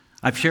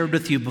I've shared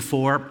with you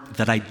before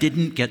that I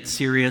didn't get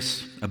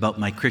serious about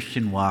my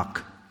Christian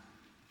walk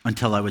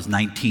until I was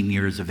 19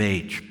 years of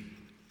age.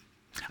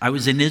 I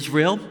was in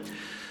Israel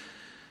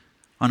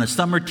on a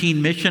summer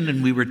teen mission,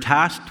 and we were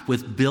tasked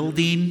with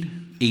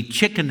building a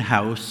chicken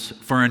house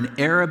for an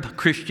Arab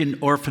Christian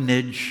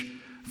orphanage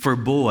for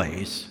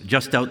boys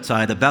just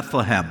outside of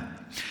Bethlehem.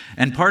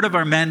 And part of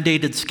our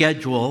mandated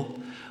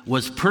schedule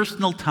was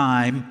personal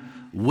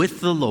time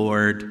with the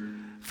Lord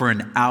for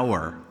an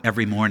hour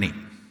every morning.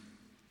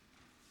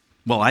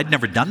 Well, I'd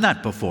never done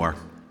that before.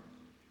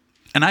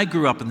 And I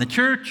grew up in the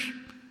church,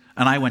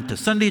 and I went to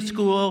Sunday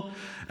school,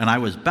 and I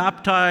was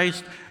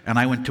baptized, and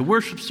I went to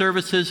worship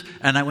services,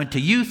 and I went to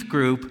youth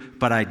group,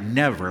 but I'd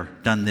never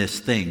done this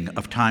thing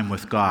of time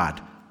with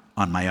God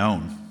on my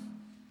own.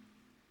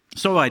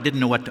 So I didn't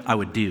know what I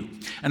would do.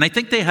 And I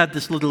think they had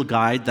this little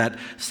guide that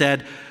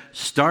said,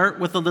 start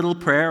with a little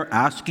prayer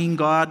asking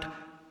God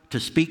to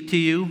speak to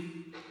you,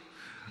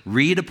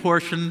 read a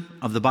portion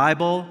of the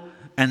Bible,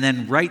 and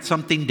then write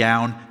something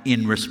down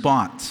in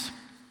response.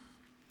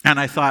 And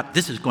I thought,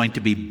 this is going to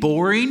be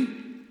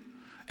boring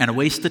and a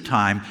waste of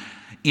time.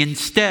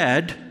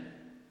 Instead,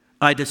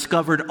 I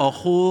discovered a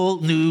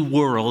whole new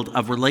world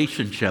of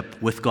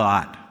relationship with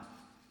God.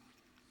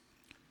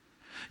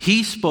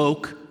 He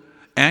spoke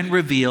and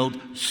revealed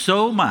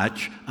so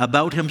much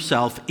about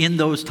himself in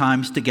those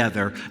times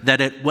together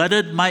that it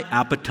whetted my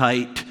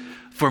appetite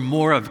for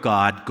more of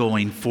God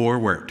going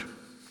forward.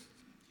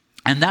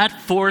 And that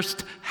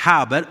forced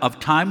habit of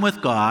time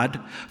with God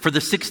for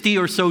the 60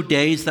 or so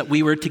days that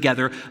we were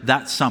together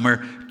that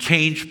summer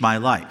changed my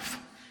life.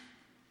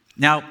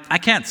 Now, I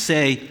can't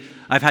say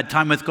I've had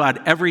time with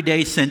God every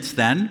day since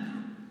then,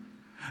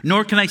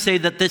 nor can I say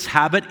that this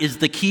habit is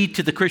the key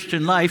to the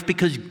Christian life,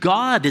 because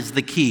God is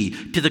the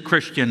key to the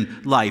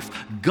Christian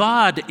life.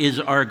 God is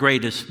our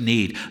greatest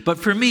need. But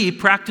for me,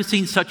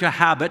 practicing such a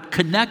habit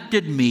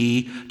connected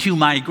me to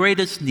my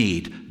greatest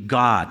need,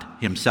 God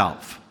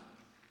himself.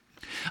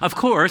 Of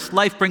course,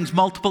 life brings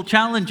multiple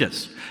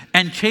challenges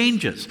and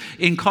changes.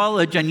 In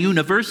college and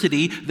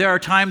university, there are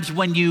times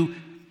when you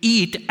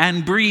eat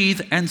and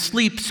breathe and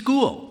sleep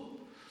school.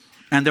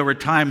 And there were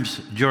times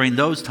during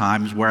those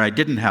times where I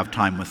didn't have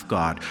time with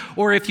God.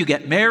 Or if you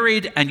get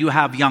married and you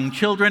have young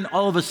children,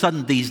 all of a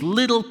sudden these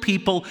little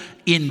people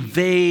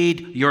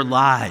invade your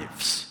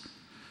lives.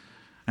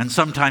 And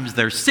sometimes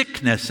there's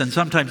sickness, and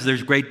sometimes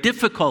there's great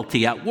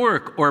difficulty at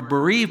work or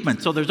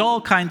bereavement. So there's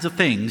all kinds of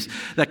things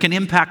that can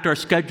impact our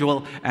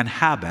schedule and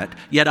habit.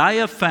 Yet I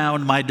have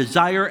found my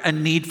desire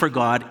and need for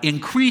God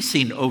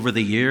increasing over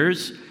the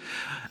years.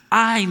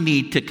 I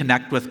need to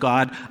connect with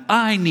God.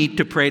 I need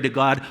to pray to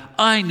God.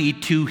 I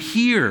need to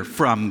hear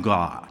from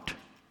God.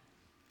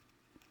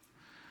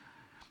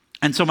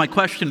 And so my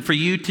question for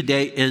you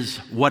today is,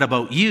 what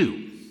about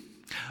you?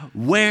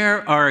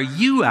 Where are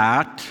you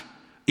at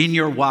in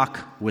your walk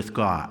with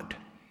God?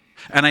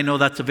 And I know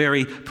that's a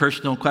very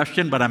personal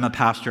question, but I'm a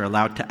pastor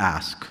allowed to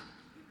ask.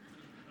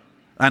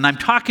 And I'm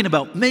talking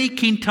about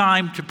making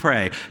time to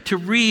pray, to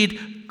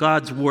read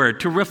God's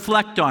word, to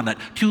reflect on it,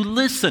 to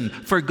listen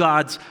for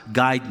God's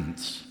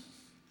guidance.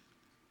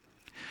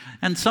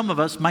 And some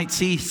of us might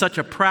see such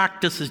a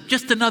practice as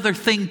just another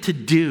thing to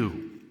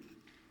do.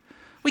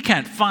 We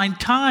can't find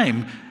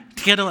time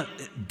to get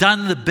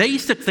done the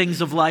basic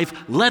things of life,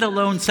 let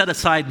alone set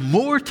aside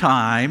more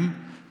time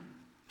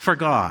for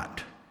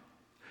God.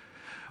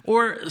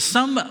 Or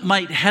some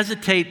might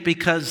hesitate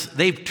because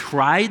they've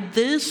tried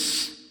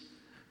this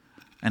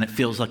and it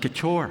feels like a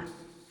chore.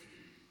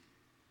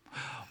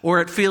 Or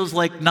it feels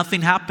like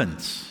nothing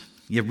happens.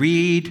 You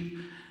read,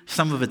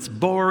 some of it's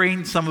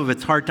boring, some of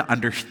it's hard to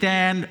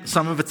understand,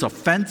 some of it's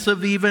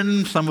offensive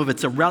even, some of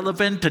it's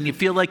irrelevant, and you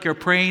feel like you're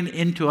praying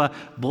into a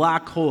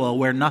black hole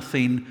where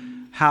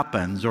nothing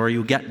happens or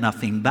you get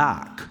nothing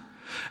back.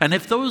 And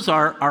if those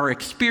are our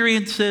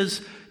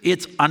experiences,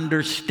 it's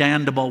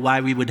understandable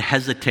why we would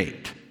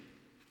hesitate.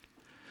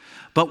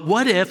 But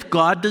what if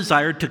God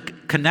desired to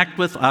connect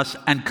with us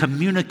and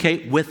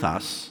communicate with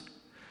us?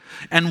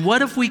 And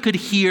what if we could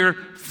hear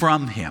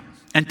from him?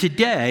 And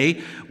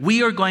today,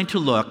 we are going to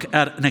look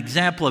at an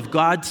example of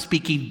God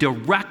speaking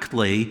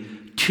directly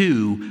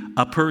to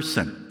a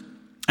person.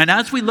 And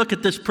as we look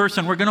at this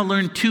person, we're going to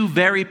learn two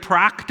very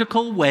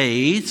practical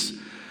ways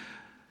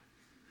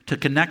to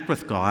connect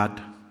with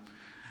God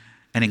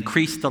and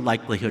increase the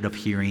likelihood of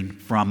hearing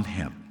from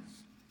him.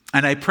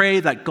 And I pray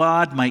that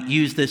God might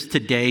use this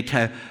today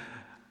to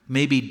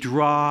maybe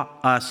draw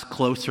us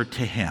closer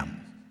to him,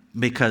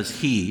 because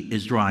he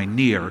is drawing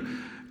near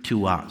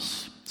to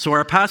us. So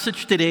our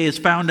passage today is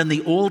found in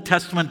the Old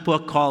Testament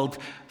book called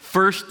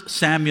 1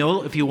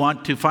 Samuel, if you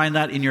want to find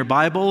that in your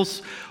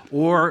Bibles,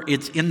 or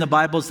it's in the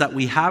Bibles that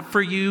we have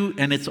for you,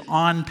 and it's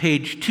on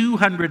page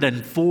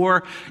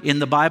 204 in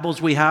the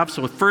Bibles we have.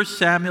 So 1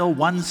 Samuel,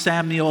 1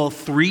 Samuel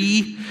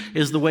 3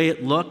 is the way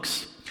it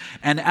looks.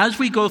 And as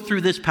we go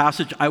through this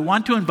passage, I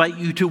want to invite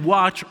you to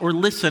watch or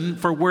listen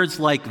for words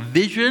like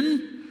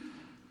vision,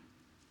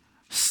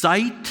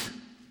 sight,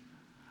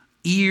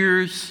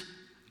 ears,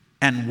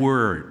 and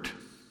word.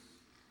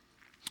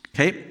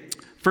 Okay?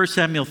 1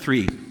 Samuel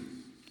 3.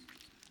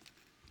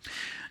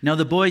 Now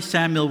the boy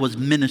Samuel was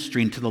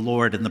ministering to the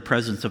Lord in the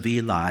presence of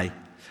Eli,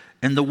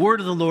 and the word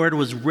of the Lord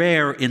was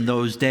rare in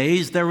those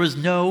days. There was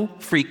no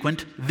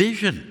frequent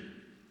vision.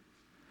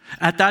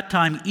 At that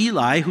time,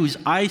 Eli, whose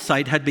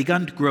eyesight had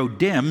begun to grow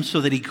dim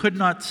so that he could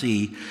not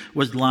see,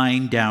 was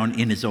lying down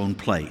in his own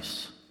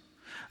place.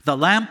 The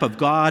lamp of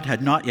God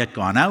had not yet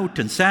gone out,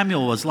 and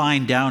Samuel was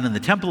lying down in the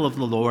temple of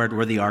the Lord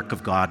where the ark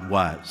of God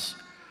was.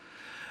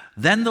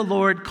 Then the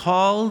Lord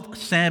called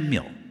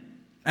Samuel,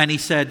 and he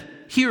said,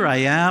 "Here I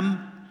am,"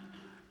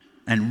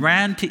 and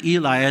ran to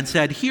Eli and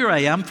said, "Here I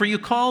am, for you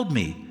called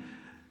me."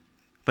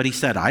 But he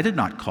said, "I did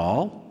not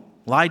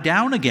call. Lie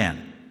down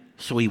again."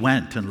 So he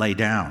went and lay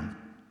down.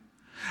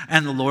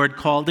 And the Lord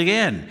called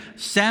again,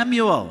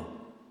 "Samuel."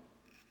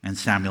 And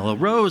Samuel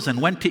arose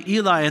and went to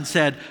Eli and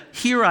said,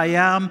 "Here I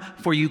am,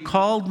 for you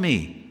called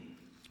me."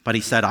 But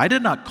he said, "I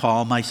did not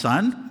call, my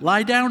son.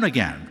 Lie down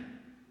again."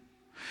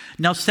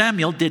 Now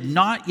Samuel did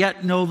not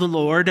yet know the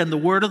Lord, and the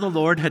word of the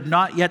Lord had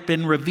not yet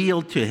been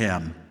revealed to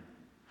him.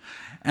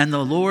 And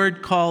the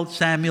Lord called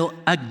Samuel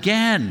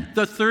again,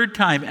 the third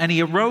time, and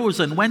he arose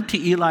and went to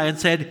Eli and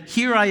said,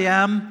 "Here I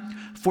am,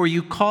 for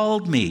you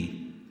called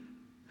me."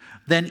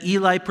 Then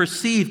Eli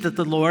perceived that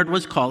the Lord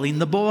was calling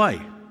the boy.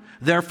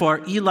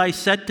 Therefore Eli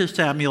said to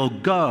Samuel,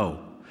 "Go,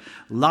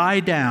 lie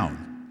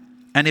down.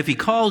 And if he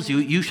calls you,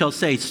 you shall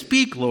say,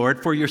 'Speak,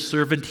 Lord, for your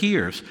servant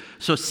hears.'"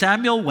 So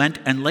Samuel went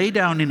and lay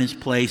down in his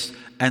place,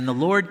 and the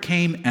Lord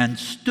came and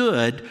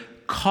stood,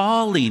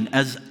 calling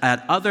as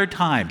at other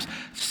times,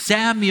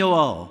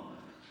 "Samuel,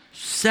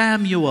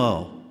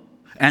 Samuel."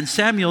 And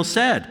Samuel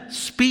said,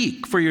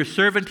 "Speak, for your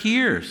servant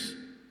hears."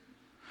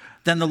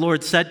 Then the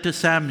Lord said to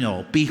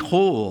Samuel,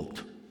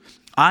 "Behold,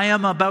 I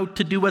am about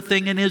to do a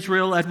thing in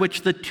Israel at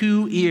which the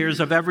 2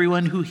 ears of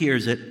everyone who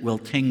hears it will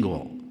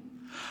tingle.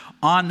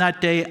 On that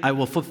day I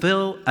will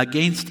fulfill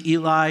against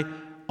Eli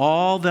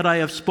all that I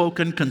have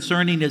spoken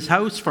concerning his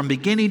house from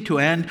beginning to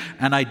end,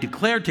 and I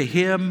declare to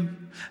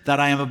him that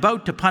I am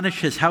about to punish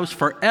his house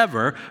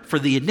forever for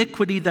the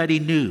iniquity that he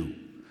knew,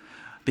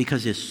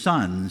 because his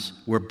sons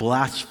were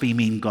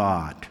blaspheming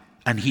God,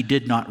 and he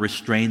did not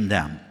restrain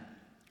them.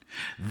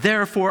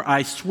 Therefore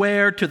I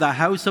swear to the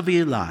house of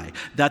Eli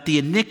that the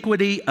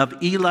iniquity of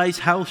Eli's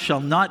house shall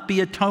not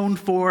be atoned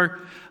for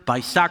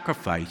by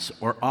sacrifice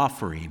or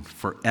offering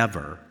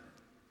forever."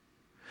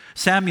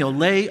 Samuel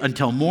lay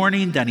until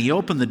morning, then he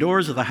opened the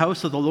doors of the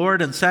house of the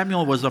Lord, and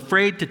Samuel was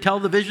afraid to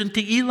tell the vision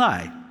to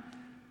Eli.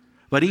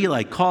 But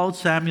Eli called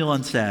Samuel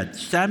and said,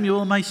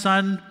 "Samuel, my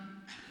son?"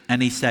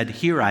 And he said,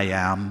 "Here I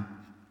am."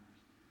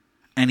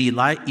 And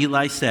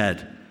Eli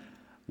said,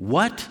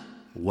 "What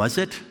was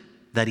it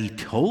that he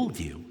told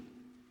you?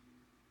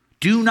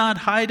 Do not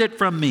hide it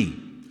from me.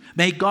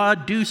 May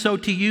God do so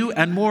to you,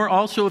 and more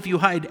also if you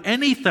hide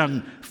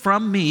anything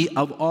from me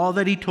of all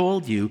that he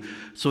told you."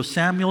 So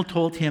Samuel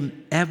told him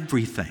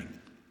everything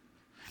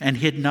and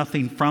hid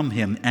nothing from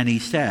him. And he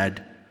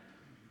said,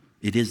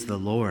 "It is the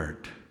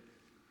Lord.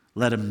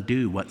 Let him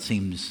do what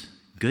seems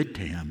good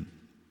to him."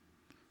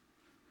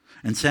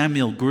 And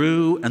Samuel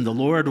grew, and the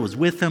Lord was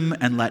with him,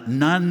 and let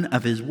none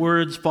of his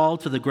words fall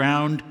to the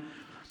ground.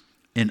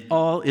 And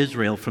all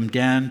Israel from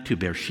Dan to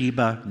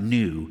Beersheba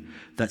knew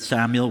that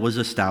Samuel was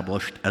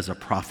established as a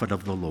prophet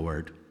of the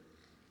Lord.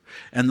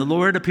 And the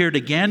Lord appeared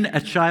again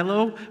at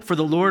Shiloh, for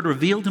the Lord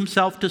revealed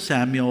himself to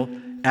Samuel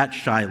at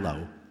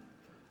Shiloh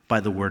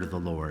by the word of the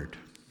Lord.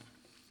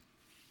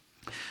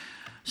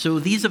 So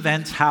these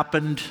events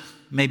happened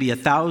maybe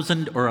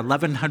 1,000 or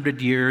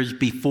 1,100 years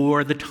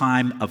before the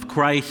time of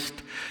Christ.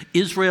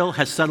 Israel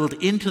has settled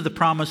into the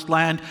promised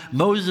land.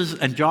 Moses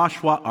and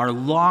Joshua are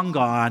long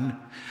gone.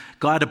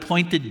 God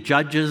appointed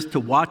judges to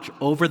watch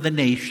over the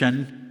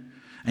nation.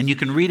 And you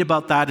can read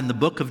about that in the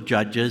book of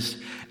Judges.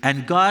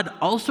 And God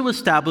also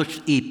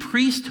established a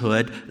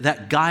priesthood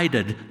that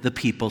guided the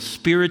people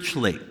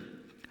spiritually.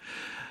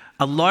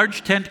 A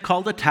large tent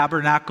called a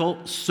tabernacle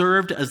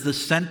served as the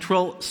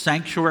central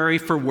sanctuary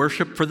for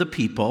worship for the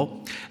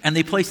people. And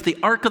they placed the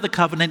Ark of the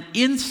Covenant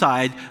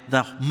inside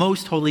the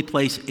most holy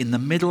place in the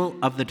middle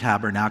of the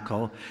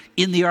tabernacle.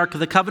 In the Ark of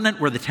the Covenant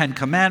were the 10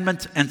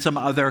 Commandments and some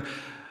other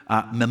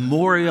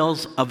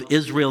memorials of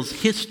Israel's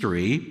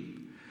history.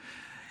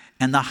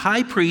 And the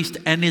high priest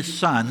and his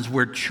sons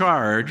were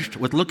charged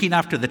with looking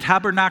after the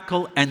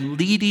tabernacle and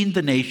leading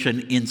the nation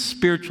in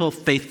spiritual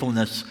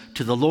faithfulness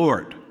to the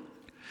Lord.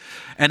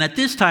 And at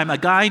this time, a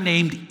guy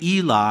named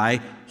Eli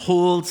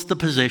holds the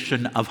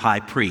position of high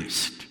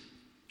priest.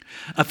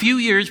 A few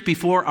years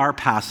before our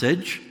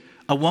passage,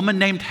 a woman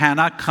named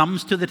Hannah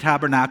comes to the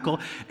tabernacle,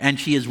 and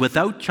she is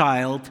without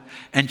child,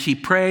 and she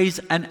prays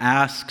and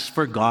asks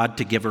for God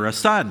to give her a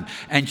son.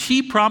 And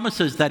she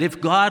promises that if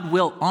God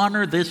will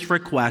honor this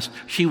request,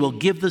 she will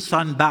give the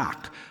son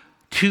back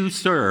to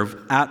serve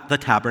at the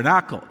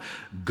tabernacle.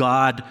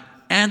 God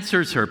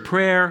answers her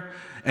prayer,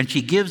 and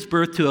she gives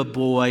birth to a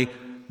boy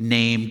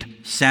named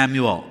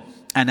Samuel.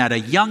 And at a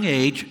young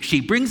age,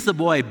 she brings the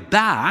boy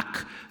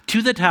back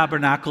to the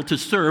tabernacle to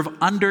serve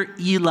under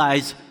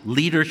Eli's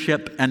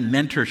leadership and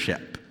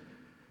mentorship.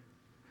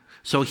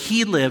 So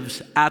he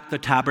lives at the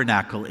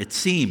tabernacle, it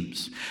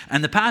seems.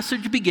 And the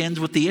passage begins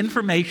with the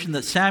information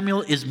that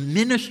Samuel is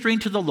ministering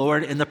to the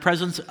Lord in the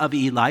presence of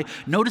Eli.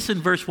 Notice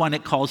in verse 1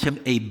 it calls him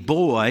a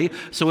boy,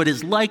 so it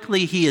is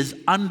likely he is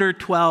under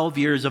 12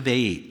 years of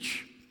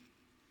age.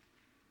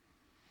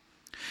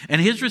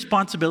 And his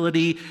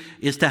responsibility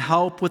is to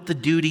help with the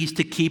duties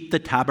to keep the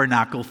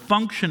tabernacle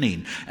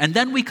functioning. And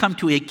then we come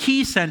to a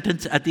key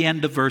sentence at the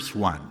end of verse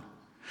 1.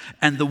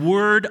 And the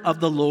word of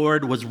the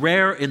Lord was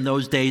rare in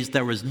those days.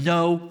 There was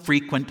no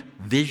frequent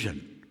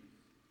vision.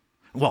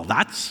 Well,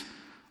 that's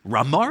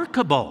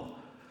remarkable.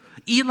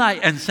 Eli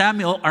and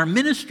Samuel are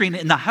ministering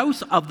in the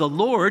house of the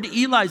Lord.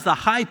 Eli's the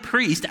high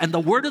priest, and the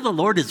word of the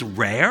Lord is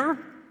rare?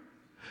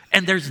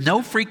 And there's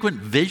no frequent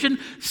vision?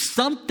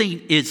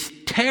 Something is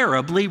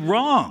terribly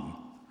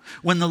wrong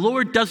when the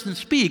Lord doesn't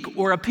speak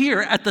or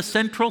appear at the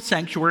central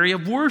sanctuary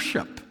of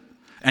worship.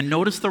 And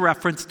notice the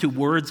reference to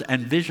words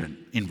and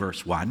vision in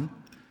verse 1.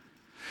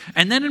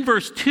 And then in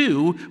verse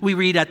 2, we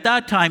read, at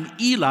that time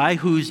Eli,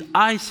 whose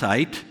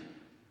eyesight,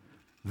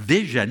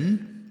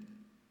 vision,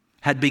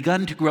 had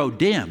begun to grow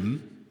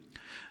dim,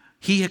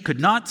 he could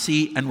not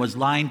see and was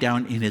lying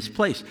down in his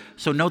place.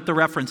 So note the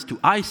reference to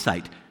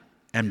eyesight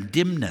and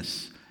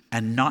dimness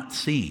and not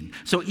seeing.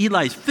 So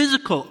Eli's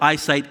physical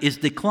eyesight is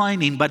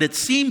declining, but it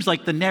seems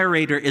like the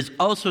narrator is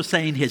also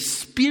saying his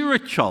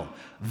spiritual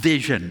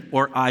vision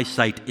or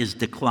eyesight is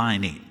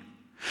declining.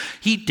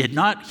 He did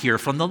not hear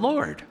from the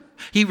Lord.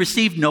 He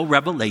received no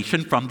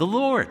revelation from the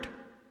Lord.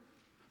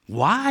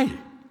 Why?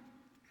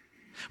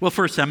 Well,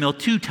 1 Samuel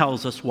 2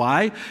 tells us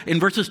why.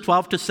 In verses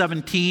 12 to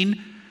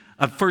 17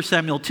 of 1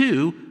 Samuel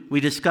 2,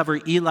 we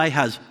discover Eli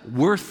has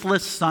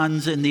worthless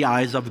sons in the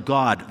eyes of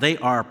God. They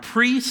are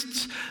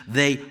priests.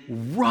 They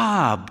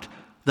robbed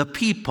the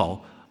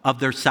people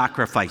of their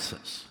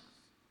sacrifices.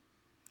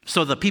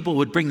 So the people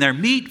would bring their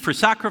meat for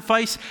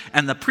sacrifice,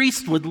 and the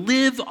priest would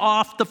live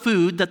off the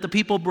food that the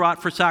people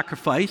brought for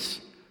sacrifice.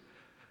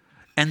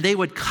 And they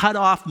would cut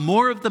off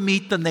more of the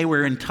meat than they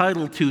were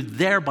entitled to,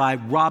 thereby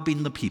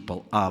robbing the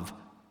people of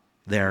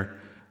their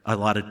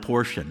allotted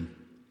portion.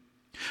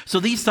 So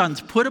these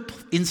sons put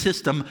in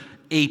system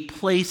a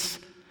place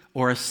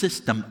or a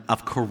system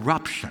of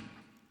corruption.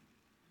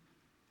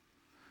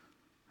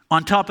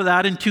 On top of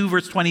that, in 2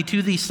 verse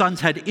 22, these sons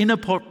had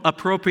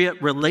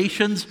inappropriate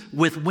relations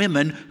with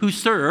women who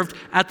served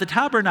at the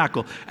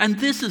tabernacle. And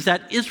this is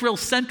at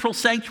Israel's central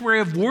sanctuary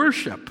of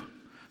worship.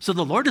 So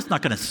the Lord is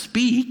not going to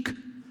speak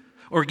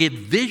or give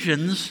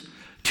visions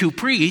to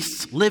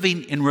priests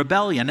living in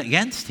rebellion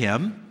against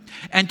him.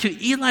 And to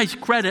Eli's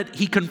credit,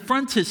 he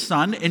confronts his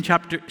sons in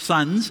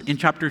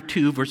chapter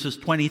 2, verses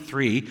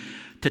 23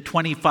 to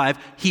 25.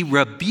 He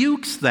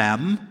rebukes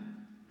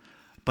them,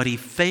 but he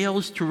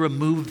fails to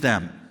remove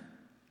them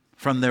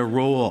from their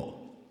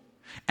role.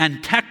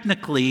 And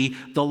technically,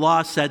 the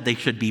law said they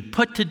should be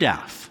put to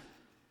death.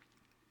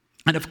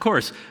 And of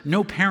course,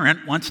 no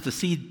parent wants to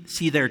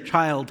see their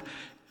child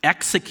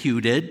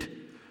executed.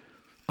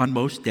 On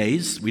most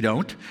days, we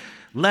don't,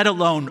 let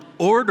alone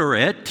order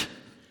it.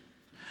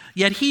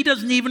 Yet he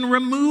doesn't even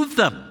remove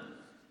them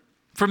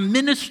from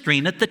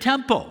ministering at the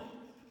temple.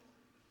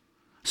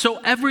 So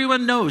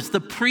everyone knows the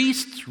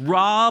priests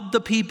rob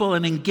the people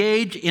and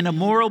engage in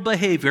immoral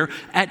behavior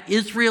at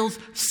Israel's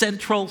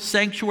central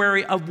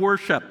sanctuary of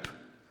worship.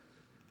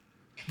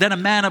 Then a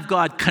man of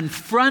God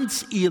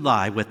confronts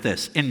Eli with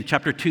this in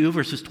chapter 2,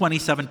 verses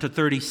 27 to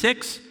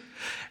 36.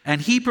 And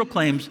he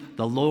proclaims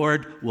the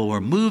Lord will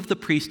remove the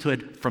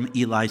priesthood from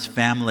Eli's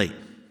family.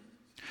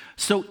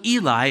 So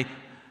Eli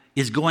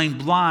is going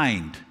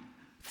blind,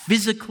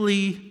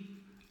 physically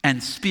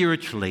and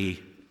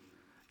spiritually,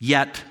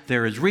 yet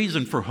there is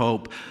reason for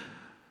hope.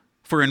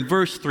 For in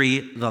verse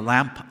 3, the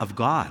lamp of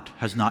God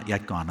has not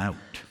yet gone out.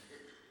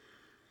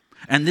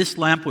 And this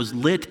lamp was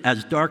lit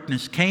as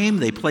darkness came.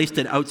 They placed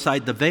it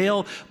outside the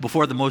veil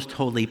before the most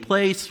holy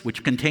place,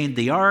 which contained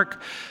the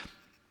ark.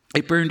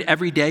 It burned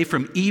every day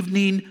from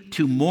evening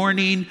to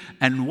morning.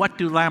 And what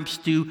do lamps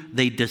do?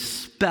 They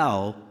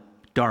dispel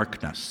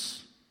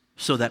darkness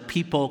so that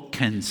people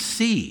can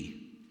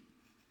see.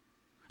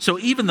 So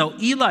even though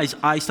Eli's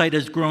eyesight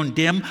has grown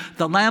dim,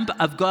 the lamp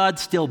of God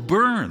still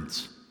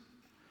burns.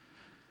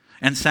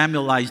 And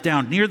Samuel lies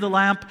down near the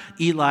lamp.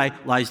 Eli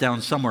lies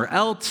down somewhere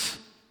else,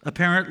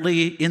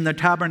 apparently in the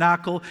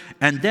tabernacle.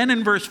 And then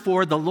in verse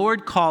 4, the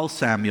Lord calls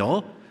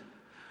Samuel.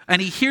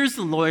 And he hears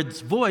the Lord's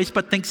voice,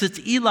 but thinks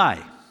it's Eli.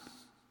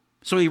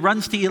 So he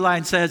runs to Eli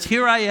and says,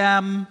 "Here I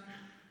am,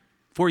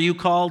 for you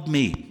called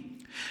me."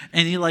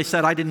 And Eli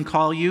said, "I didn't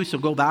call you, so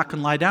go back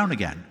and lie down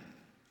again."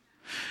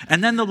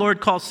 And then the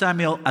Lord calls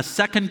Samuel a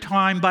second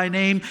time by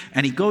name,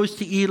 and he goes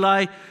to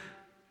Eli,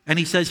 and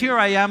he says, "Here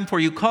I am, for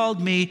you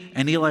called me."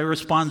 And Eli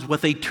responds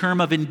with a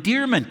term of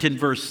endearment in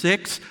verse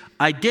 6,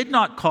 "I did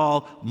not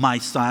call my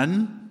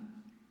son.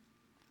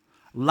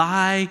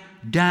 Lie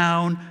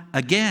down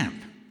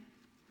again."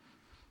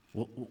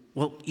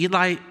 Well,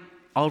 Eli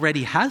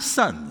already has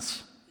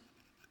sons.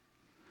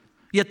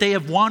 Yet they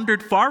have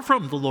wandered far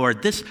from the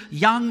Lord. This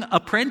young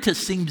apprentice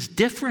seems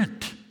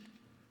different.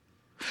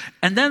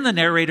 And then the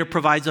narrator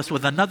provides us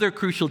with another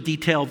crucial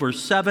detail,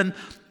 verse 7.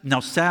 Now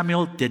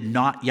Samuel did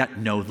not yet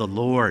know the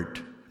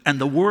Lord, and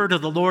the word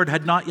of the Lord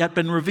had not yet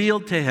been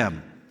revealed to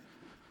him.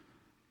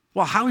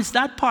 Well, how is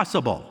that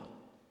possible?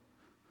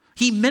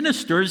 He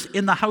ministers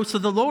in the house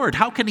of the Lord.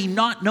 How can he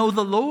not know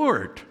the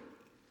Lord?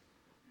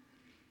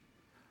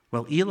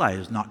 Well, Eli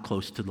is not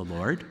close to the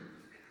Lord,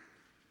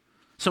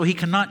 so he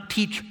cannot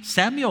teach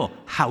Samuel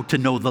how to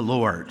know the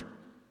Lord.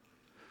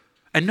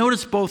 And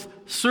notice both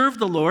served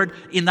the Lord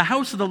in the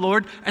house of the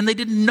Lord, and they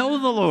didn't know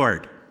the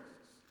Lord.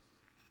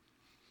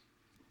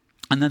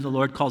 And then the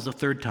Lord calls a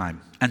third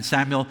time, and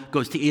Samuel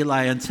goes to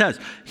Eli and says,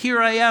 "Here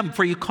I am,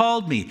 for you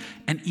called me."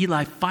 And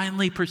Eli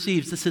finally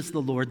perceives this is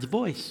the Lord's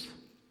voice.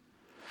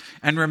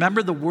 And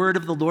remember, the word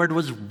of the Lord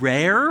was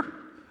rare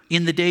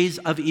in the days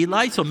of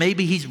Eli, so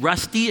maybe he's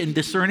rusty in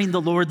discerning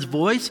the Lord's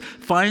voice.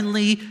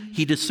 Finally,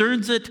 he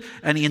discerns it,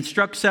 and he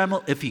instructs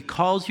Samuel, "If he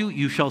calls you,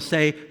 you shall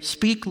say,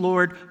 'Speak,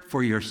 Lord,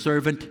 for your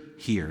servant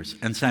hears.'"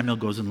 And Samuel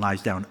goes and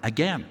lies down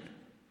again.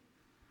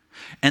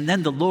 And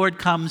then the Lord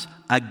comes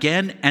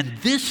again, and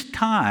this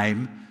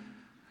time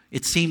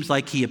it seems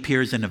like he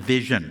appears in a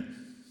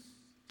vision.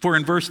 For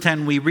in verse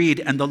 10 we read,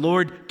 "And the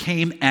Lord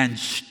came and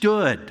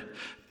stood,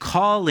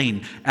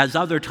 calling as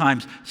other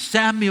times,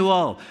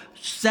 'Samuel,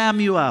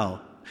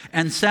 Samuel.'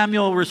 And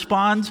Samuel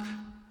responds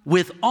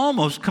with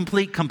almost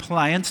complete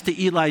compliance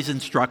to Eli's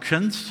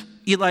instructions.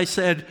 Eli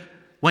said,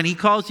 when he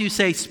calls you,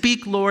 say,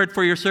 'Speak, Lord,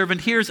 for your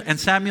servant hears.' And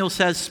Samuel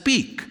says,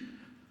 'Speak,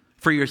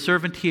 for your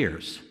servant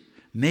hears.'"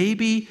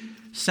 Maybe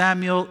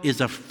Samuel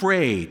is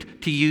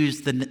afraid to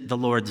use the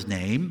Lord's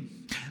name.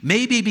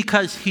 Maybe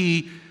because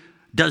he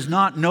does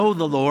not know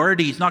the Lord,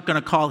 he's not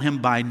going to call him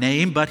by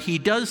name, but he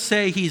does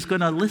say he's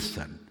going to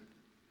listen.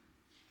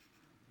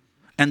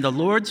 And the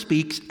Lord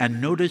speaks, and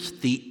notice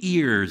the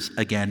ears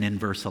again in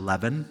verse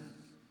 11.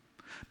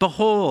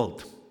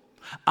 "Behold,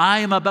 I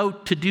am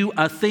about to do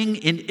a thing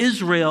in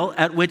Israel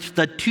at which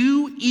the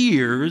two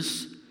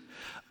ears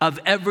of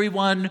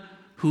everyone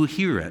who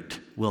hear it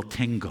will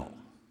tingle."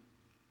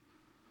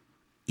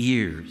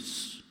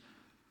 Ears,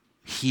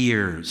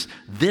 hears.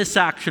 This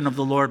action of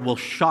the Lord will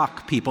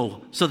shock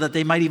people so that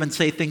they might even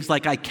say things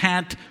like, "I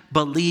can't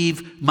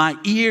believe my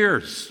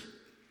ears."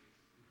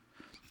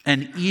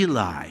 And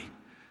Eli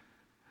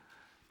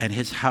and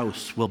his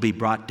house will be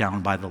brought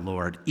down by the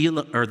Lord.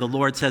 The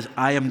Lord says,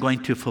 "I am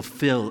going to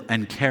fulfill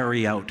and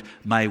carry out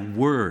my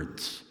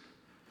words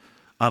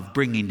of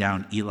bringing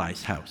down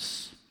Eli's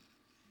house."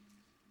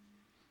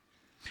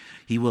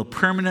 He will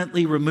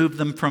permanently remove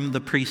them from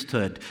the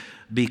priesthood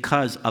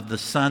because of the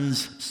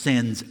son's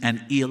sins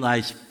and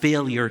Eli's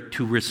failure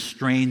to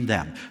restrain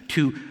them,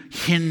 to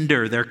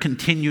hinder their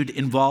continued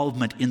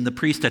involvement in the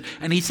priesthood.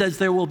 And he says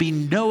there will be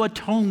no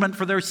atonement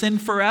for their sin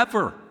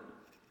forever.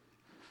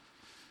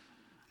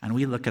 And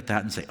we look at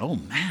that and say, "Oh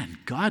man,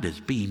 God is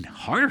being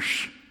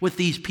harsh with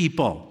these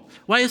people.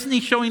 Why isn't he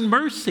showing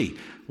mercy?"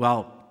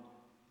 Well,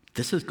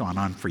 this has gone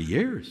on for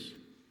years.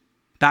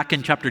 Back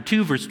in chapter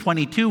 2, verse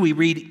 22, we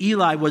read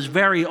Eli was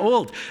very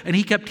old, and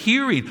he kept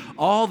hearing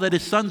all that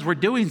his sons were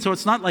doing. So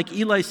it's not like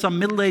Eli's some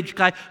middle-aged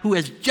guy who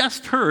has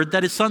just heard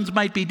that his sons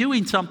might be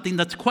doing something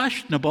that's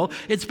questionable.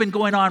 It's been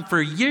going on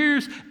for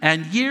years,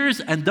 and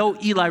though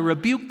Eli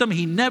rebuked them,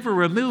 he never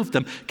removed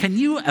them. Can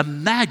you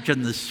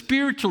imagine the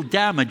spiritual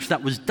damage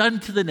that was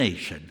done to the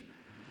nation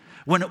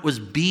when it was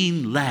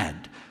being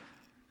led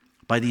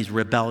by these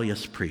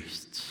rebellious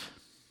priests?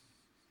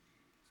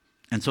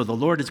 And so the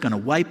Lord is going to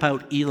wipe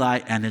out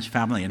Eli and his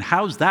family. And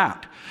how's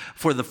that?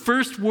 For the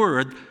first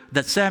word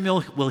that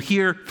Samuel will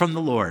hear from the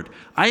Lord,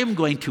 "I am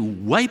going to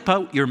wipe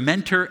out your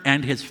mentor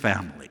and his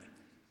family."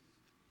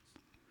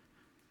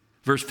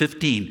 Verse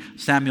 15,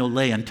 Samuel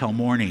lay until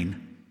morning,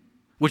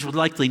 which was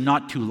likely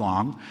not too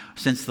long,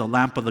 since the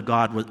lamp of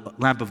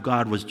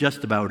God was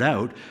just about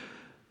out.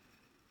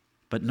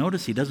 But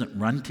notice he doesn't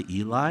run to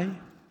Eli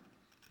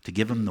to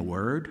give him the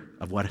word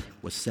of what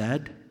was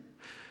said.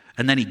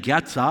 And then he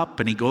gets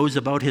up and he goes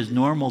about his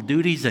normal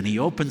duties and he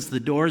opens the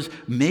doors,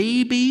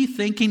 maybe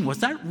thinking, was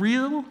that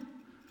real?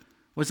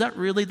 Was that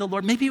really the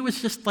Lord? Maybe it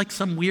was just like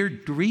some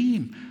weird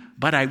dream.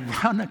 But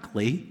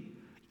ironically,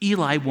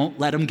 Eli won't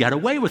let him get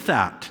away with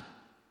that.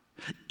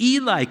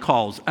 Eli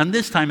calls, and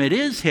this time it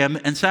is him,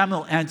 and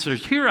Samuel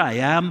answers, "Here I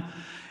am."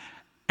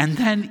 And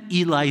then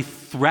Eli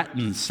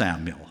threatens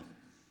Samuel.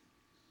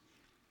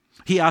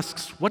 He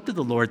asks, "What did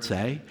the Lord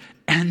say?"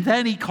 And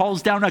then he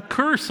calls down a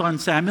curse on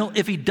Samuel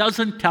if he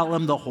doesn't tell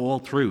him the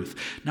whole truth.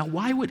 Now,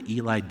 why would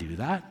Eli do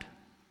that?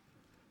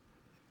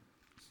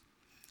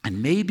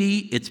 And maybe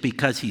it's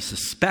because he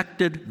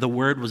suspected the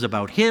word was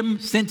about him,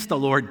 since the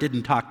Lord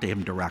didn't talk to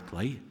him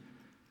directly.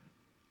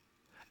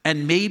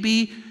 And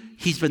maybe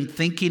he's been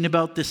thinking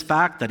about this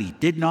fact that he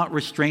did not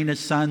restrain his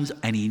sons,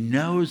 and he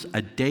knows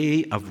a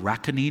day of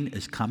reckoning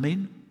is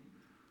coming.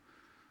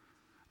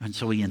 And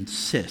so he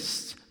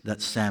insists that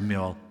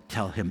Samuel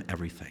tell him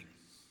everything.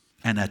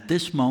 And at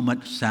this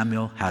moment,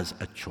 Samuel has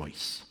a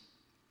choice.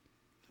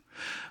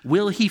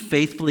 Will he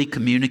faithfully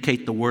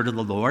communicate the word of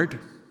the Lord?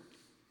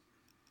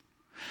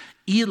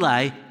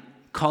 Eli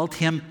called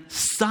him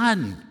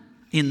son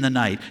in the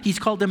night. He's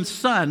called him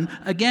son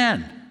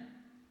again.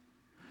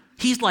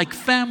 He's like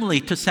family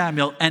to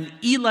Samuel, and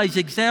Eli's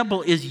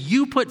example is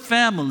you put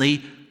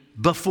family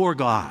before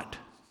God.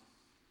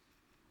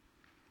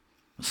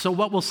 So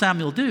what will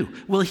Samuel do?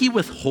 Will he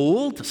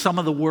withhold some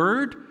of the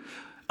word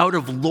out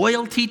of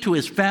loyalty to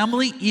his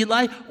family,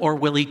 Eli, or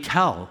will he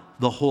tell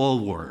the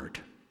whole word?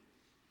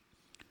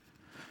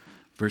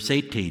 Verse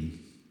 18,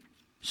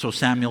 so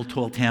Samuel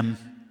told him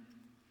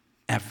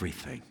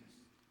everything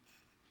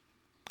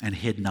and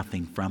hid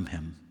nothing from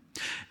him.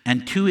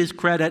 And to his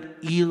credit,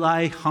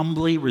 Eli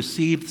humbly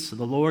receives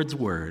the Lord's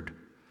word,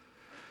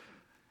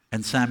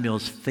 and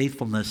Samuel's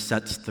faithfulness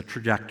sets the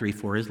trajectory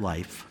for his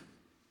life.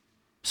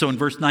 So in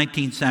verse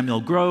 19, Samuel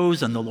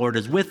grows, and the Lord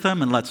is with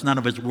him and lets none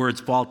of his words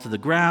fall to the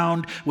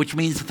ground, which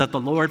means that the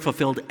Lord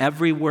fulfilled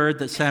every word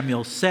that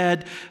Samuel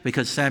said,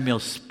 because Samuel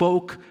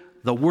spoke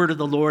the word of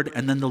the Lord,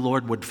 and then the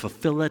Lord would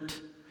fulfill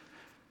it.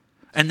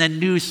 And then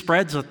news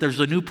spreads that there's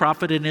a new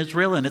prophet in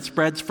Israel, and it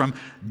spreads from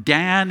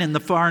Dan in the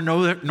far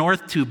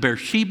north to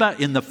Beersheba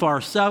in the far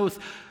south.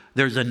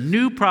 There's a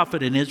new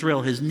prophet in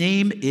Israel. His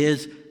name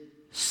is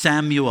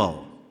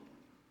Samuel.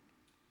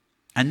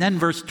 And then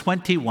verse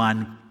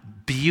 21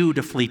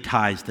 beautifully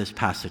ties this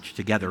passage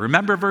together.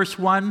 Remember verse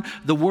 1?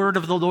 The word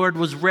of the Lord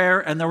was rare,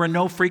 and there were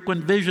no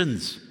frequent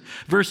visions.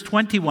 Verse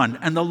 21,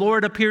 and the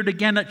Lord appeared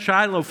again at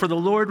Shiloh, for the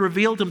Lord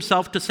revealed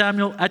himself to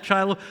Samuel at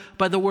Shiloh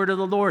by the word of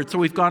the Lord. So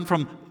we've gone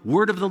from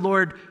word of the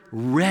Lord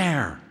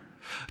rare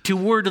to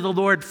word of the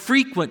Lord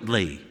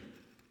frequently,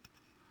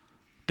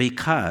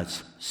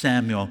 because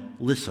Samuel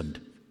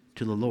listened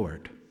to the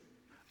Lord.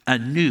 A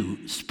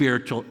new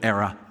spiritual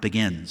era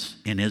begins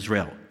in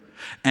Israel,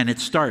 and it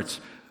starts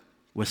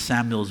with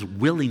Samuel's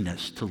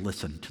willingness to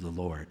listen to the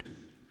Lord.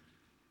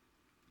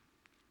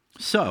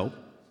 So,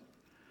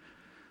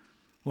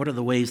 what are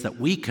the ways that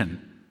we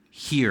can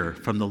hear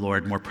from the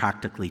Lord more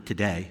practically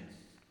today?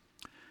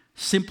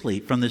 Simply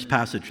from this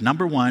passage.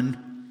 Number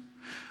one,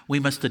 we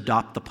must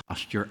adopt the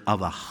posture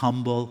of a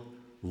humble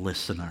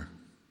listener.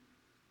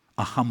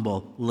 A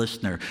humble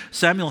listener.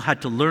 Samuel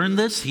had to learn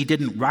this. He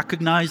didn't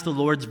recognize the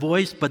Lord's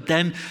voice, but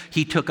then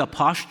he took a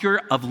posture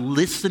of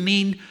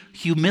listening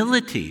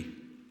humility.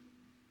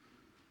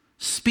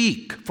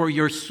 Speak, for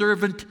your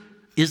servant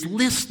is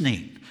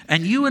listening.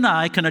 And you and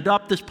I can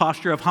adopt this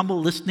posture of humble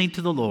listening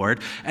to the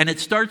Lord, and it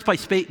starts by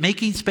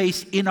making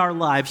space in our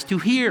lives to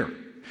hear.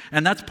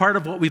 And that's part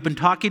of what we've been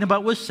talking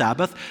about with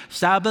Sabbath.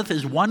 Sabbath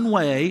is one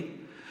way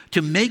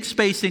to make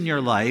space in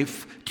your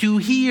life to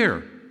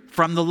hear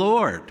from the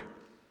Lord.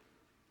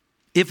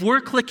 If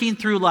we're clicking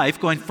through life,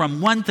 going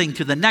from one thing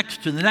to the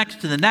next, to the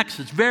next, to the next,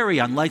 it's very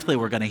unlikely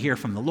we're going to hear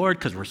from the Lord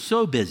because we're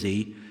so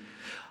busy.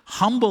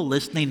 Humble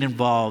listening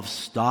involves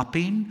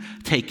stopping,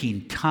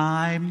 taking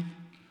time,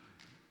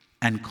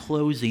 and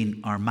closing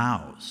our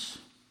mouths.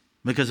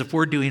 Because if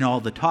we're doing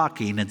all the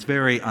talking, it's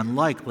very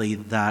unlikely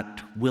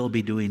that we'll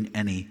be doing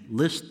any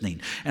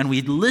listening. And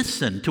we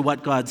listen to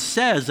what God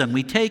says, and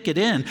we take it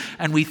in,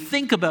 and we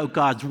think about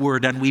God's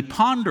word, and we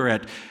ponder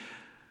it,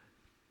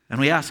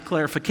 and we ask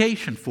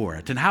clarification for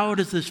it. And how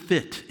does this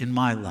fit in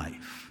my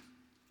life?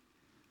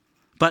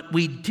 But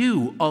we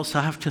do also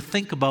have to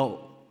think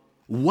about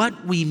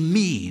what we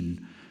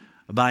mean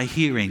by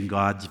hearing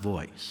God's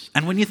voice.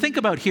 And when you think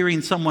about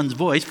hearing someone's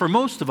voice, for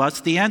most of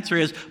us, the answer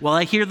is, well,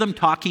 I hear them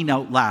talking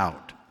out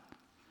loud.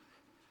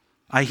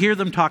 I hear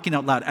them talking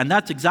out loud. And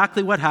that's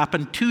exactly what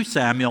happened to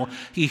Samuel.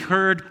 He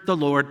heard the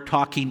Lord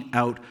talking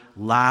out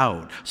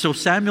loud. So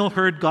Samuel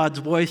heard God's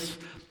voice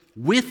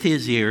with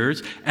his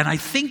ears, and I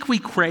think we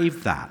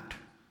crave that.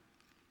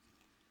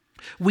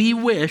 We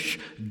wish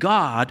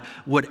God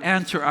would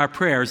answer our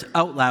prayers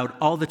out loud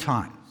all the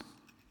time.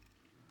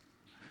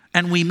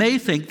 And we may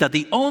think that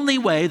the only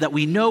way that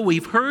we know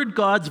we've heard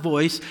God's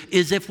voice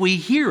is if we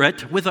hear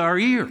it with our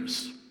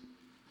ears.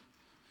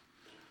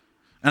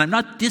 And I'm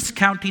not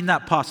discounting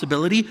that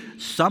possibility.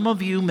 Some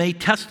of you may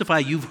testify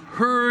you've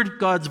heard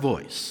God's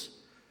voice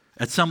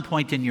at some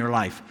point in your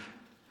life.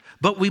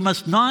 But we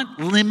must not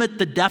limit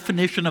the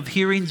definition of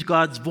hearing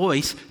God's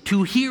voice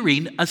to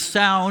hearing a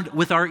sound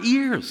with our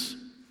ears.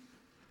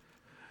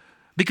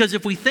 Because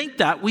if we think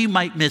that, we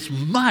might miss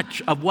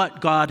much of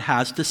what God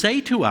has to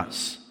say to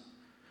us.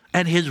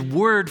 And his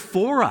word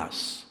for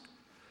us,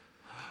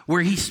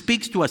 where he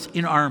speaks to us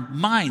in our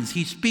minds,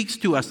 he speaks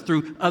to us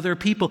through other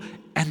people,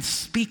 and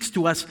speaks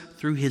to us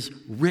through his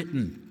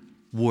written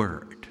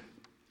word.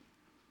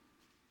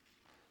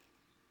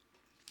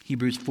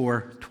 Hebrews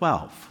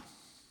 4:12,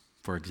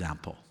 for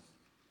example.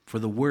 For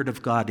the word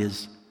of God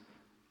is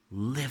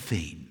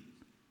living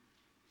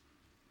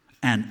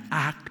and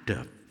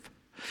active,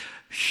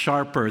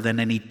 sharper than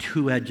any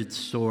two-edged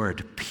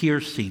sword,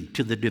 piercing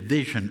to the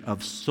division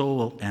of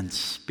soul and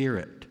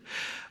spirit,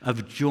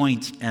 of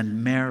joints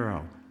and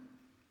marrow,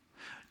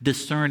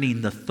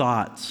 discerning the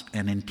thoughts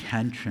and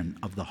intention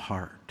of the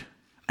heart.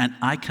 And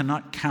I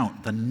cannot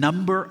count the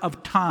number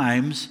of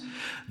times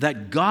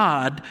that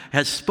God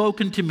has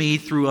spoken to me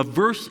through a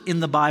verse in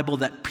the Bible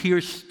that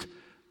pierced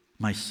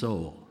my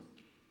soul.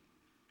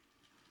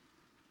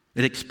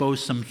 It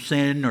exposed some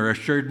sin or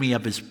assured me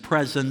of his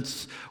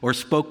presence or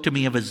spoke to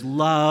me of his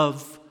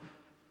love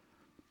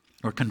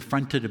or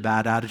confronted a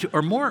bad attitude.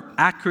 Or more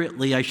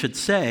accurately, I should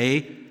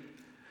say,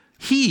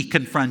 he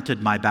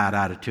confronted my bad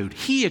attitude.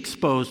 He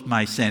exposed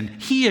my sin.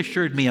 He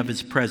assured me of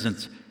his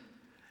presence.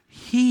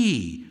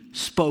 He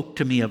spoke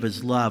to me of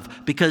his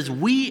love. Because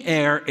we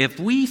err if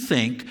we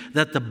think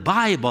that the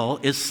Bible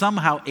is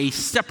somehow a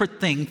separate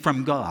thing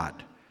from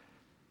God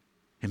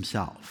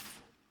himself.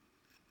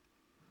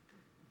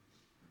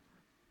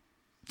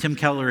 Tim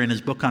Keller, in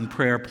his book on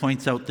prayer,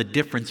 points out the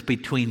difference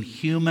between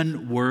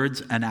human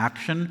words and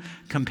action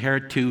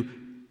compared to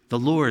the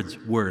Lord's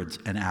words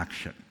and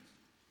action.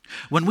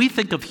 When we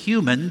think of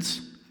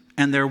humans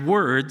and their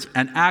words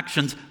and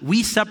actions,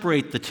 we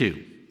separate the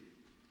two.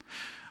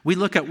 We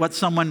look at what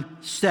someone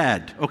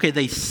said. Okay,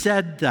 they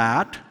said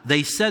that.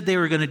 They said they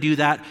were going to do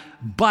that,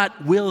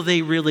 but will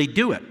they really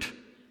do it?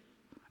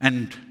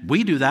 And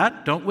we do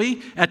that, don't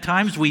we? At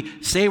times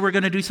we say we're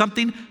going to do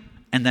something,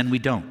 and then we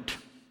don't.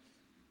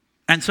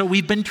 And so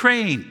we've been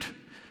trained.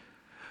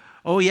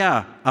 Oh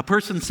yeah, a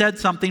person said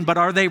something, but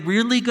are they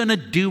really going to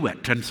do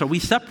it? And so we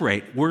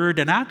separate word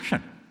and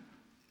action.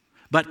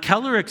 But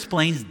Keller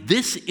explains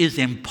this is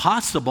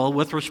impossible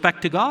with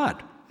respect to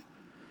God.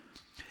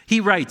 He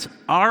writes,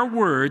 our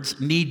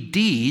words need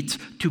deeds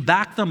to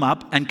back them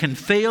up and can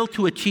fail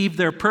to achieve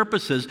their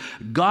purposes.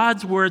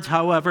 God's words,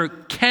 however,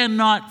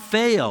 cannot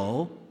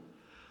fail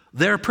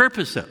their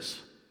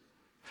purposes.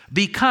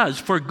 Because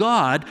for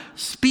God,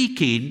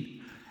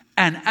 speaking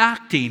and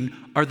acting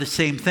are the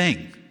same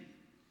thing.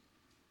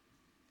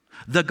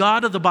 The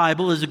God of the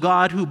Bible is a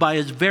God who by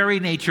his very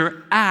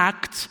nature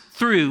acts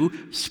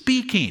through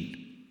speaking.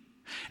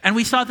 And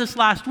we saw this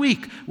last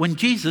week when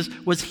Jesus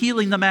was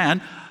healing the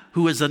man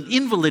who was an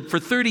invalid for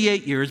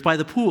 38 years by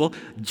the pool.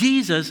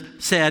 Jesus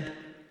said,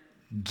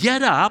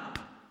 "Get up,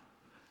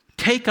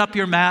 take up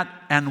your mat,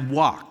 and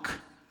walk."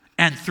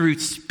 And through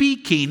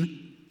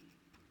speaking,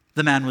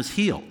 the man was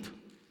healed.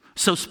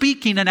 So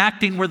speaking and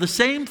acting were the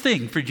same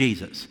thing for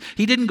Jesus.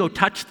 He didn't go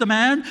touch the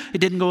man. He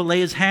didn't go lay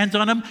his hands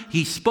on him.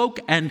 He spoke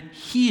and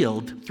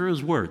healed through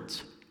his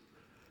words.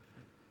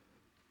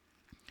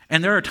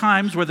 And there are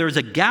times where there's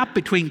a gap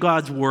between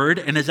God's word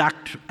and his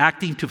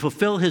acting to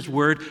fulfill his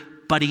word,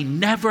 but he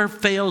never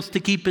fails to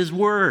keep his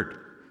word,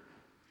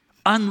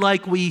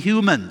 unlike we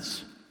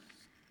humans.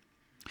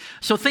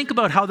 So think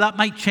about how that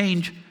might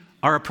change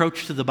our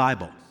approach to the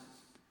Bible.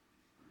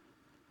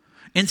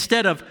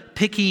 Instead of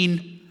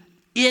picking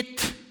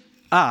it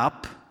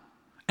up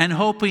and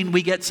hoping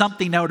we get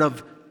something out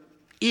of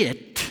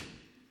it,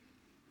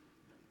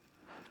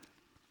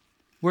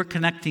 we're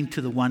connecting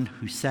to the one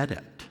who said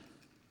it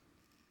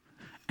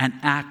and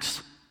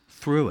acts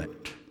through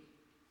it.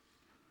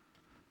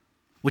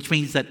 Which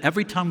means that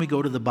every time we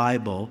go to the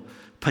Bible,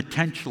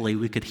 potentially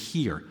we could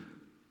hear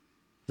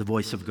the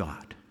voice of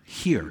God,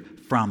 hear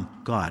from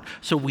God.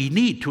 So we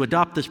need to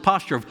adopt this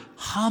posture of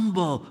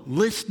humble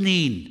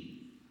listening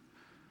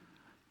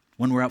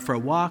when we're out for a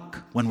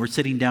walk, when we're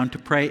sitting down to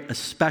pray,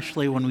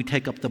 especially when we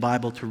take up the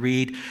Bible to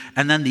read.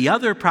 And then the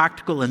other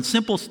practical and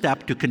simple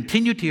step to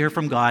continue to hear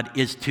from God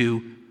is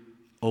to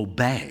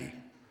obey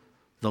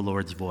the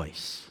Lord's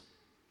voice.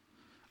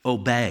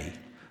 Obey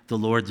the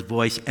Lord's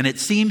voice. And it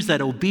seems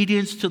that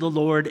obedience to the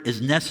Lord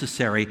is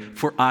necessary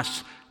for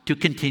us to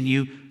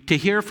continue to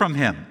hear from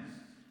him.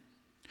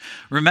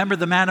 Remember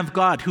the man of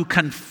God who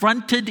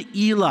confronted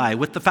Eli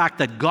with the fact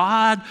that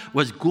God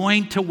was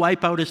going to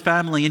wipe out his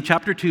family in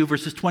chapter 2,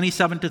 verses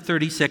 27 to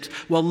 36.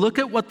 Well, look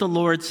at what the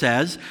Lord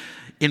says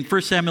in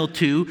 1 Samuel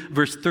 2,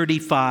 verse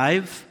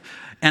 35.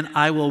 "And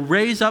I will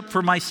raise up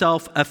for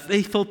myself a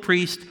faithful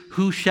priest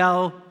who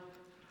shall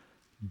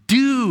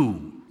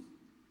do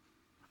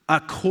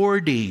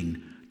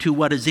according to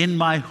what is in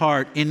my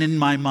heart and in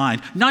my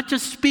mind." Not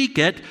just speak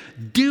it,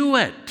 do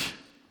it.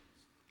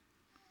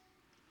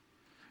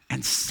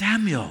 And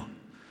Samuel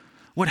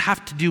would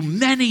have to do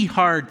many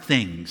hard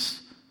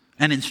things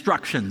and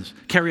instructions,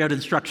 carry out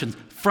instructions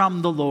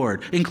from the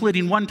Lord,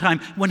 including one time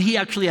when he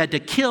actually had to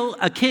kill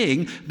a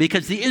king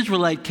because the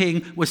Israelite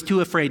king was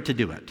too afraid to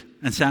do it.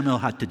 And Samuel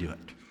had to do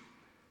it.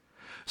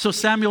 So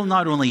Samuel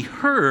not only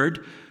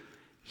heard,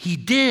 he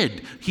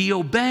did. He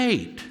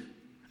obeyed.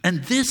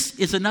 And this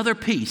is another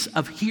piece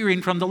of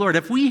hearing from the Lord.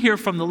 If we hear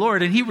from the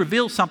Lord and he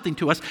reveals something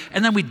to us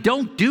and then we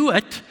don't do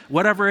it,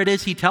 whatever it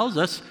is he tells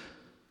us,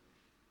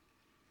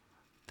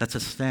 that's a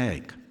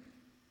snag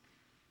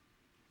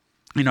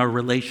in our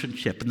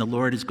relationship. And the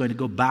Lord is going to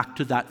go back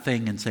to that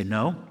thing and say,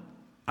 "No,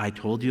 I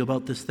told you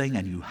about this thing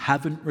and you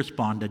haven't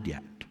responded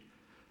yet."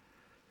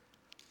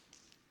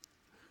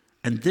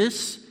 And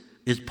this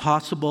is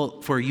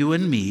possible for you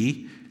and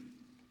me.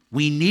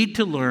 We need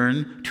to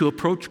learn to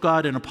approach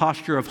God in a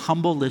posture of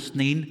humble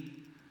listening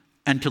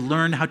and to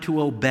learn how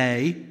to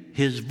obey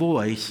his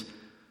voice.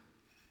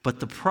 But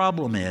the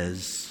problem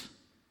is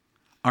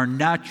our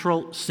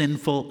natural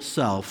sinful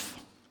self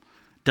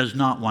does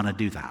not want to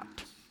do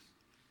that.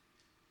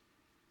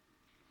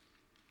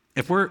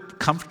 If we're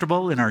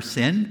comfortable in our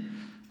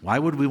sin, why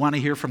would we want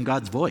to hear from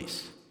God's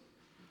voice?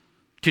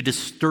 to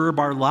disturb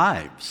our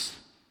lives.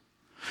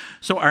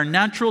 So our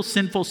natural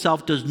sinful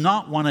self does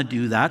not want to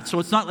do that. So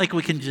it's not like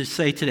we can just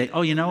say today,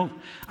 oh,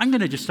 I'm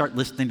going to just start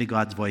listening to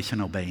God's voice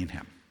and obeying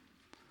him.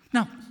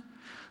 No,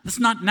 that's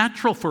not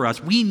natural for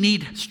us. We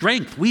need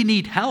strength. We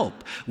need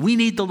help. We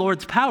need the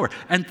Lord's power.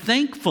 And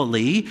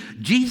thankfully,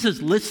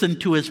 Jesus listened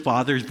to his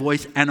Father's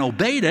voice and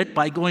obeyed it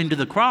by going to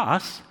the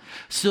cross,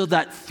 so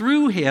that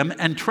through him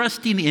and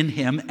trusting in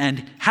him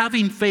and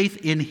having faith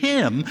in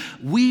him,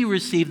 we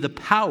receive the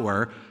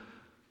power,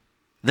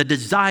 the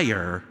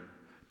desire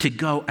to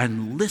go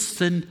and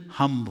listen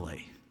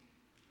humbly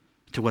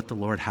to what the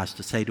Lord has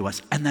to say to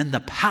us, and then the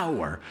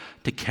power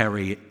to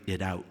carry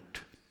it out.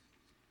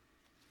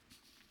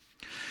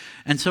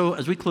 And so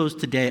as we close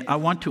today, I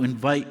want to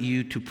invite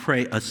you to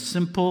pray a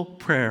simple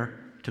prayer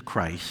to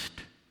Christ,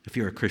 if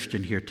you're a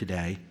Christian here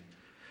today.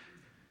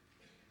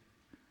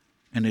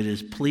 And it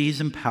is, please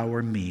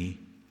empower me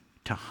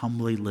to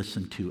humbly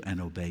listen to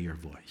and obey your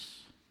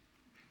voice.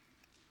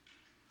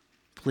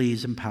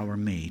 Please empower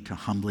me to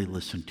humbly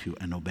listen to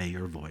and obey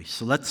your voice.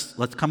 So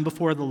let's come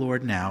before the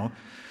Lord now.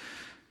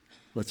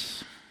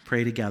 Let's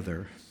pray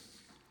together.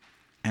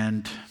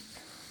 And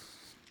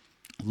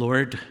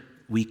Lord,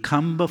 we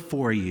come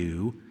before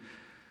you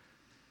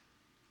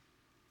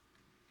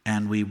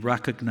and we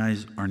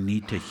recognize our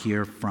need to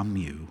hear from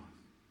you.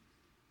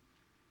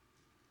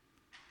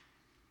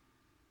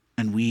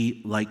 And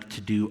we like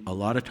to do a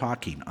lot of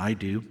talking. I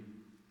do.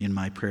 In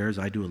my prayers,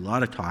 I do a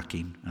lot of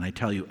talking. And I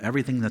tell you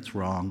everything that's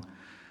wrong.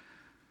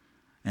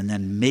 And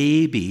then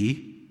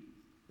maybe,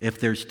 if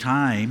there's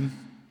time,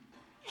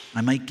 I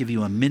might give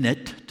you a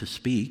minute to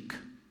speak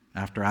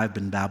after I've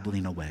been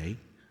babbling away.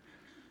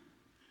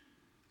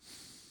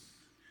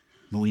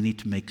 But we need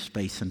to make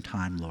space and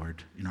time,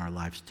 Lord, in our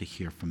lives to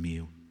hear from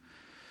you.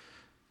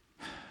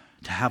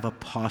 To have a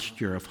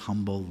posture of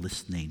humble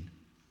listening.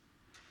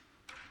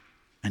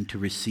 And to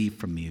receive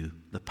from you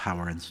the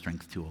power and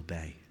strength to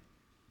obey.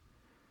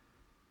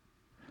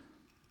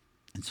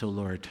 And so,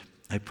 Lord,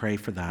 I pray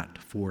for that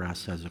for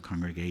us as a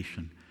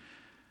congregation,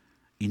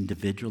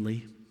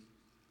 individually,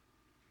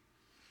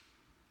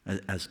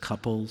 as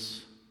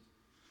couples,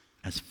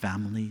 as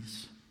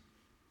families,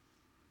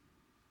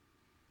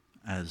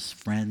 as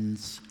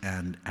friends,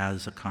 and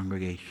as a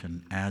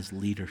congregation, as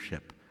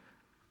leadership.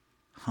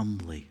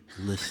 Humbly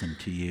listen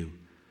to you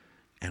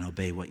and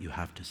obey what you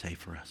have to say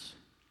for us.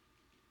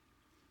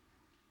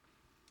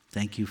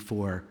 Thank you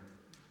for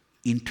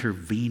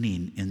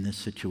intervening in this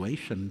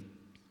situation.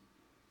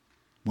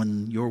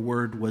 When your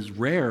word was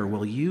rare,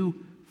 well,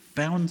 you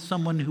found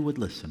someone who would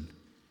listen.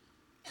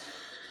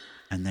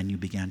 And then you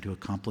began to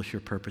accomplish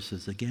your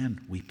purposes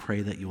again. We pray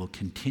that you will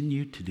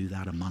continue to do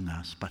that among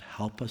us, but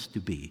help us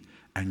to be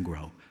and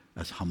grow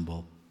as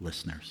humble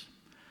listeners.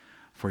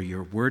 For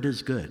your word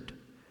is good.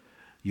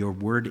 Your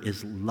word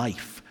is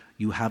life.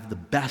 You have the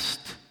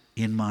best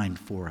in mind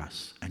for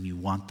us, and you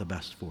want the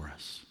best for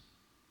us.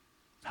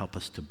 Help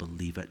us to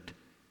believe it,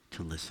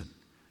 to listen,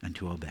 and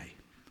to obey.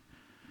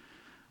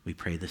 We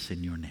pray this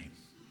in your name.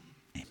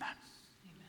 Amen.